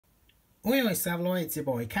Oi Savaloy, it's your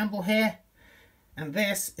boy Campbell here, and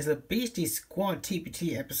this is a Beasty Squad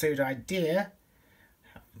TPT episode idea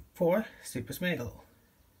for Super Smeargle.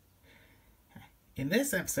 In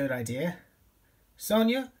this episode idea,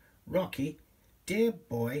 Sonia, Rocky, Dear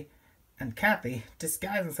Boy, and Kathy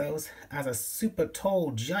disguise themselves as a super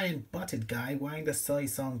tall, giant-butted guy wearing the Sully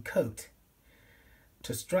Song coat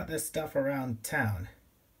to strut their stuff around town.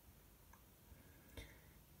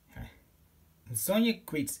 And Sonia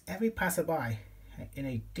greets every passerby in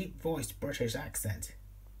a deep-voiced British accent.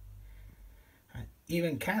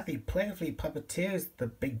 Even Kathy playfully puppeteers the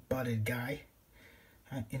big-butted guy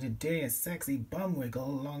into doing a sexy bum wiggle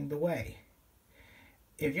along the way.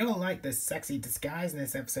 If you all like this sexy disguise in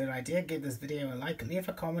this episode idea, give this video a like, leave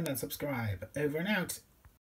a comment and subscribe. Over and out.